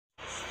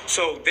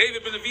So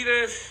David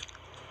Benavidez,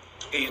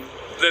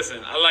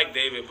 listen, I like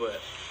David, but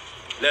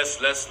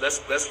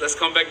let's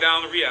come back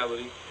down to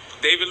reality.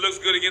 David looks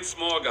good against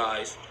small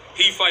guys.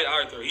 He fight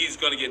Artur, he's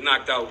gonna get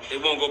knocked out.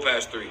 It won't go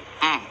past 3.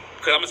 Because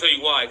I'm gonna tell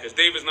you why. Because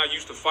David's not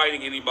used to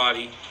fighting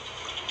anybody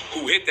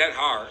who hit that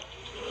hard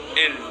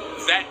and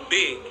that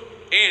big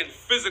and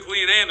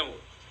physically an animal.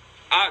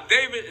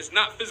 David is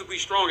not physically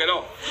strong at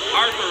all.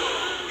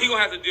 Artur, he gonna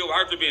have to deal with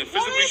Artur being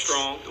physically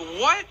strong.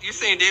 What? You're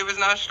saying David's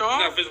not strong?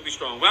 He's not physically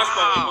strong. When I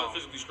spar, he's not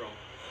physically strong.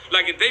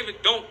 Like, and David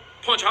don't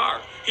punch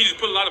hard. He just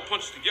put a lot of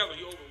punches together.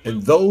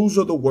 And those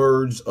are the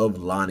words of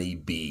Lonnie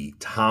B.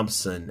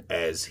 Thompson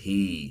as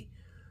he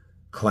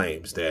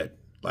claims that,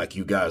 like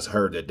you guys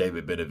heard, that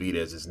David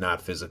Benavidez is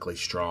not physically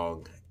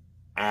strong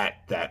at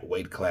that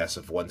weight class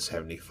of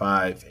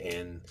 175.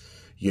 And,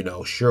 you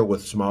know, sure,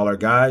 with smaller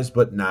guys,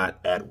 but not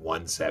at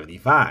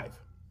 175.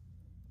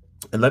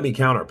 And let me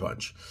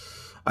counterpunch.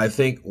 I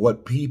think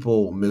what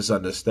people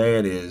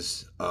misunderstand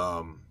is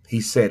he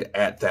said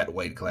at that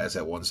weight class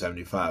at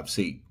 175.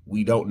 See,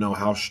 we don't know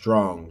how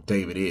strong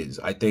David is.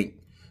 I think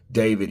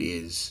David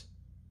is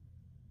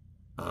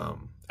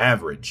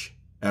average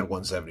at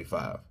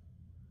 175.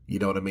 You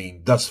know what I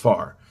mean? Thus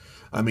far.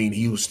 I mean,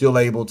 he was still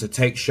able to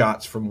take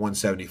shots from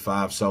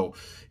 175, so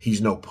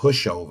he's no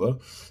pushover.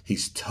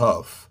 He's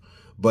tough.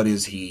 But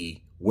is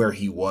he where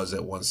he was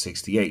at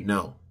 168?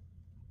 No.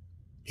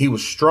 He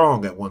was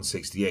strong at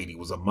 168. He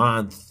was a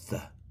month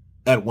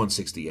at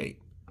 168,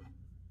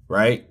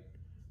 right?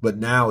 But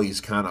now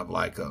he's kind of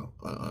like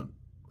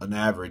an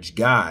average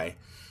guy,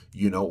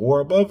 you know, or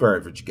above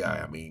average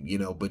guy. I mean, you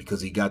know, but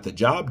because he got the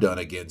job done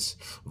against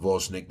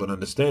Whaaaaat. But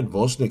understand,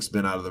 Whaaaaat's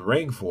been out of the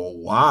ring for a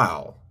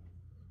while.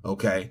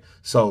 Okay,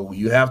 so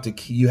you have to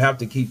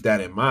keep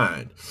that in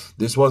mind.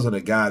 This wasn't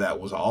a guy that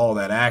was all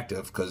that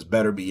active because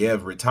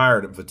Beterbiev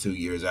retired him for 2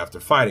 years after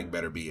fighting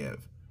Beterbiev.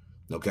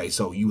 Okay,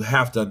 so you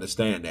have to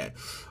understand that.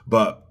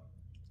 But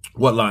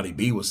what Lonnie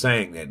B was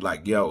saying, that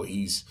like, yo,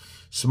 he's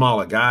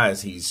smaller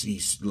guys,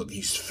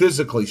 he's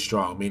physically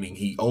strong, meaning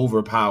he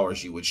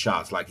overpowers you with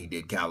shots like he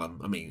did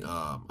Caleb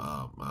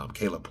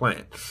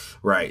Plant,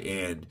 right?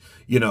 And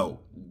you know,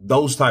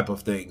 those type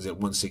of things at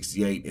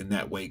 168 in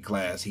that weight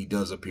class, he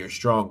does appear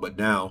strong. But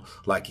now,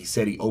 like he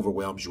said, he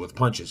overwhelms you with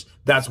punches.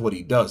 That's what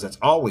he does. That's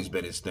always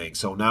been his thing.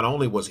 So not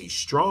only was he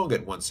strong at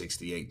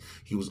 168,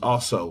 he was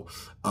also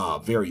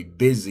very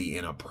busy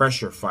and a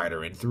pressure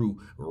fighter and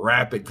through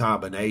rapid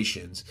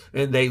combinations.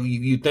 And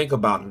you think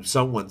about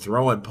someone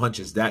throwing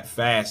punches that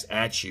fast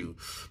at you,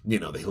 you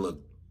know, they look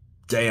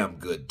damn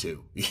good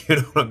too. You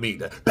know what I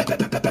mean?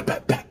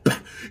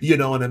 You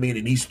know what I mean?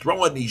 And he's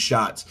throwing these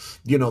shots,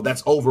 you know,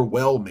 that's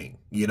overwhelming.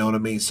 You know what I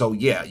mean? So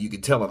yeah, you can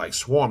tell it like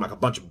swarm, like a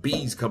bunch of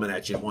bees coming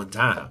at you at one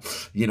time.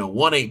 You know,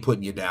 one ain't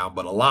putting you down,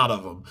 but a lot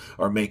of them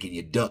are making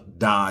you duck,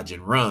 dodge,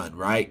 and run,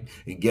 right?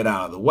 And get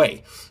out of the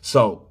way.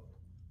 So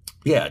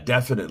yeah,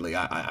 definitely.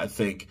 I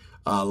think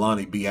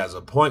Lonnie B has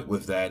a point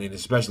with that. And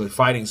especially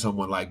fighting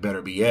someone like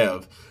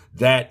Beterbiev,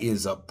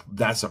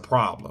 that's a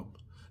problem.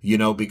 You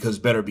know, because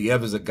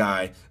Beterbiev is a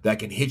guy that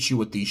can hit you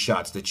with these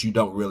shots that you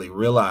don't really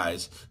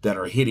realize that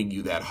are hitting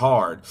you that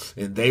hard.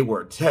 And they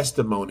were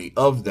testimony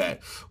of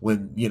that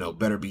when, you know,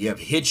 Beterbiev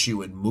hit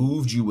you and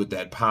moved you with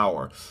that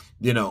power.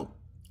 You know,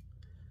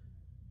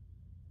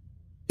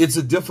 it's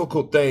a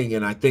difficult thing.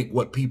 And I think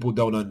what people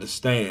don't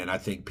understand, I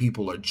think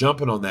people are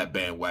jumping on that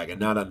bandwagon,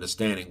 not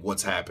understanding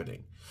what's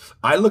happening.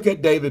 I look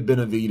at David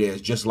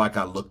Benavidez just like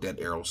I looked at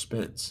Errol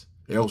Spence.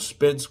 Errol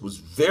Spence was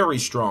very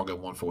strong at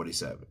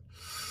 147.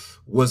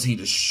 Was he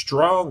the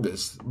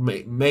strongest?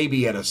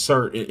 Maybe in a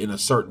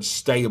certain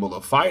stable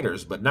of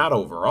fighters, but not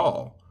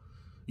overall.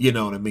 You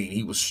know what I mean?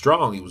 He was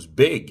strong. He was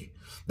big.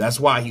 That's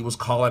why he was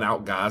calling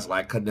out guys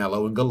like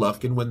Canelo and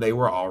Golovkin when they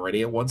were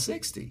already at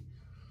 160.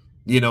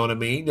 You know what I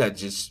mean? That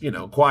just, you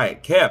know,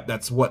 quiet kept.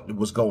 That's what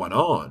was going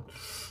on.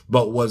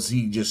 But was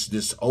he just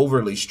this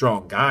overly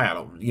strong guy?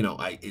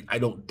 I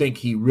don't think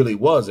he really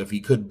was if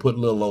he couldn't put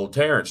little old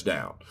Terrence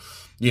down.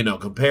 You know,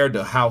 compared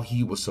to how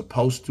he was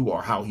supposed to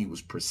or how he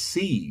was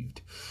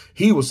perceived.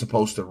 He was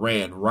supposed to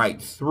ran right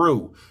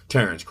through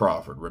Terrence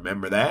Crawford.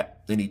 Remember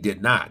that? And he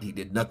did not. He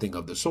did nothing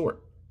of the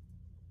sort.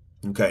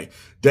 Okay.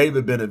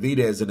 David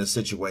Benavidez in a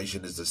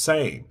situation is the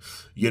same.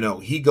 You know,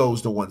 he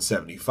goes to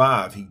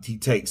 175. He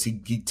takes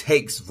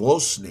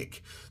Whaaaaat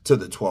to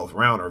the 12th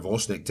round, or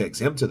Whaaaaat takes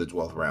him to the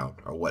 12th round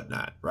or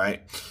whatnot,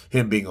 right?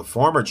 Him being a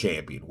former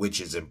champion, which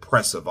is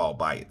impressive all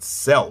by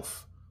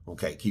itself.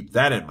 Okay, keep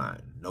that in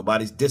mind.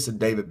 Nobody's dissing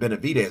David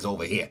Benavidez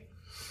over here.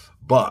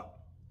 But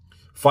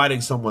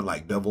fighting someone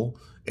like Bivol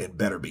and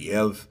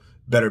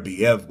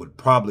Beterbiev would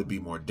probably be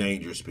more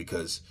dangerous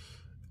because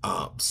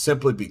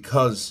simply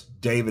because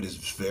David is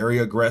very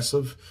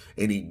aggressive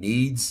and he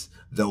needs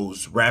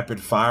those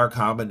rapid fire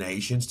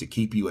combinations to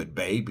keep you at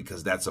bay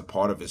because that's a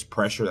part of his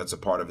pressure. That's a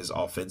part of his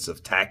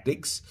offensive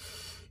tactics.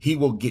 He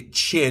will get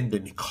chinned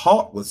and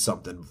caught with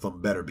something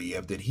from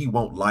Beterbiev that he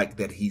won't like,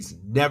 that he's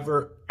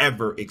never,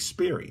 ever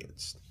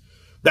experienced.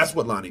 That's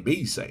what Lonnie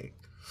B is saying.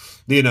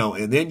 You know,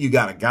 and then you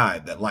got a guy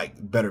that like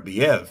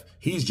Beterbiev,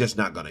 he's just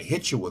not going to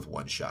hit you with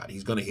one shot.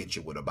 He's going to hit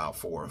you with about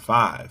 4 or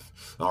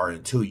 5, or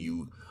until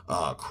you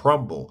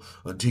crumble,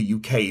 until you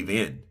cave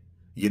in,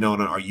 you know,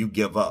 or you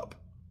give up,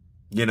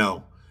 you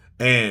know.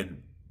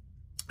 And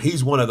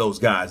he's one of those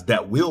guys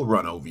that will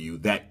run over you,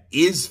 that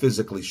is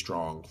physically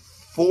strong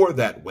for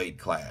that weight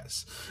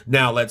class.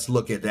 Now, let's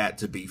look at that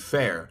to be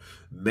fair.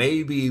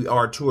 Maybe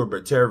Artur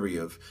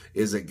Beterbiev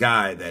is a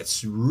guy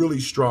that's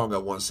really strong at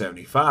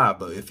 175,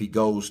 but if he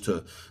goes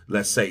to,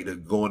 let's say, to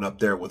going up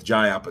there with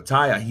Jai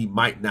Apataya, he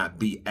might not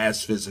be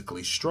as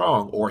physically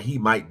strong, or he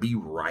might be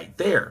right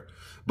there,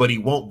 but he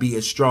won't be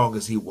as strong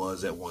as he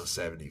was at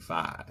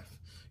 175.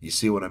 You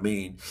see what I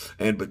mean?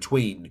 And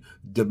between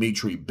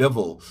Dmitry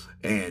Bivol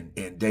and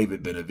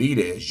David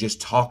Benavidez, just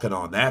talking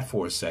on that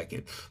for a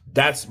second,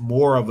 that's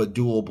more of a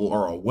doable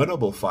or a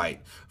winnable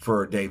fight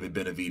for David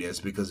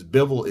Benavidez, because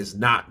Bivol is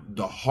not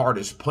the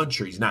hardest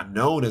puncher. He's not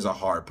known as a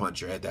hard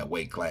puncher at that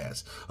weight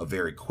class. A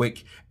very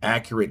quick,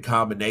 accurate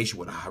combination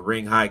with a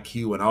ring high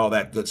Q and all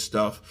that good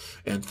stuff,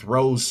 and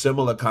throws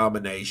similar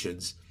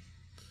combinations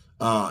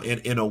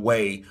in a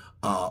way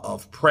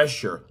of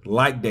pressure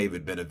like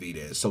David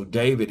Benavidez. So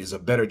David is a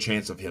better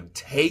chance of him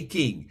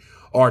taking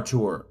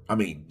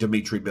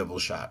Dmitry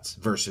Bivol shots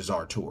versus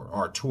Artur.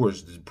 Artur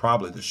is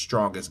probably the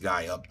strongest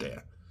guy up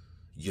there.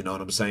 You know what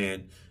I'm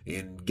saying?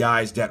 And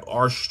guys that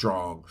are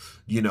strong,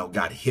 you know,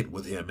 got hit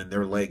with him and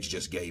their legs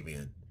just gave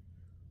in.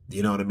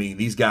 You know what I mean?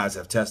 These guys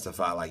have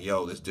testified like,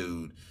 yo, this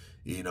dude,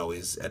 you know,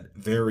 is a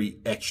very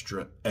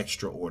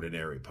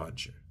extraordinary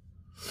puncher.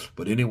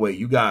 But anyway,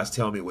 you guys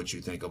tell me what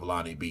you think of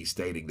Lonnie B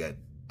stating that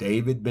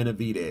David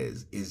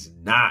Benavidez is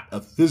not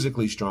a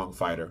physically strong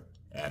fighter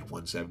at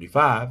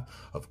 175.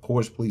 Of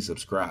course, please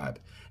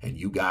subscribe. And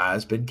you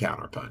guys been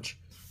Counterpunch.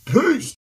 Peace!